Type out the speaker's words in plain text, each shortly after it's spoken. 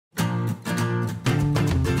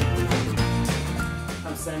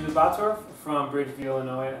Samuel Bottorf from Bridgeview,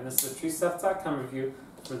 Illinois, and this is a TreeStuff.com review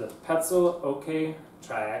for the Petzl OK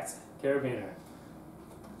Triact Carabiner.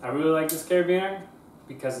 I really like this carabiner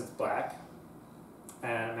because it's black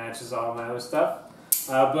and it matches all my other stuff.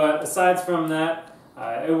 But aside from that,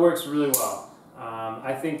 it works really well.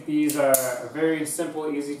 I think these are very simple,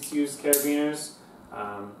 easy to use carabiners.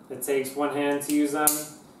 It takes one hand to use them.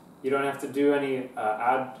 You don't have to do any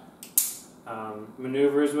odd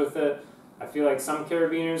maneuvers with it. I feel like some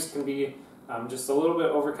carabiners can be just a little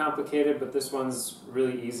bit overcomplicated, but this one's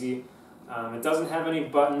really easy. It doesn't have any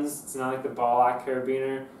buttons. It's not like the ball lock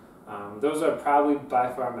carabiner. Those are probably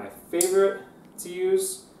by far my favorite to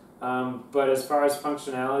use, but as far as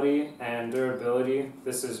functionality and durability,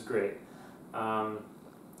 this is great.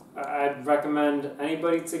 I'd recommend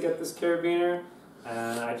anybody to get this carabiner,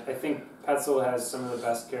 and I think Petzl has some of the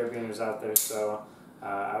best carabiners out there, so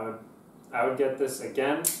I would get this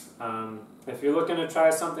again. If you're looking to try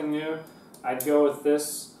something new, I'd go with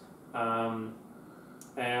this. And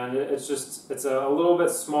it's a little bit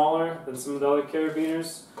smaller than some of the other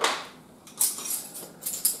carabiners.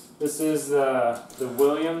 This is the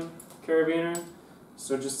William carabiner.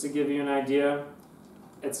 So just to give you an idea,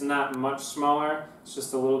 it's not much smaller. It's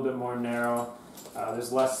just a little bit more narrow.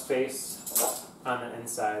 There's less space on the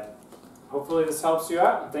inside. Hopefully this helps you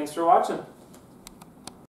out. Thanks for watching.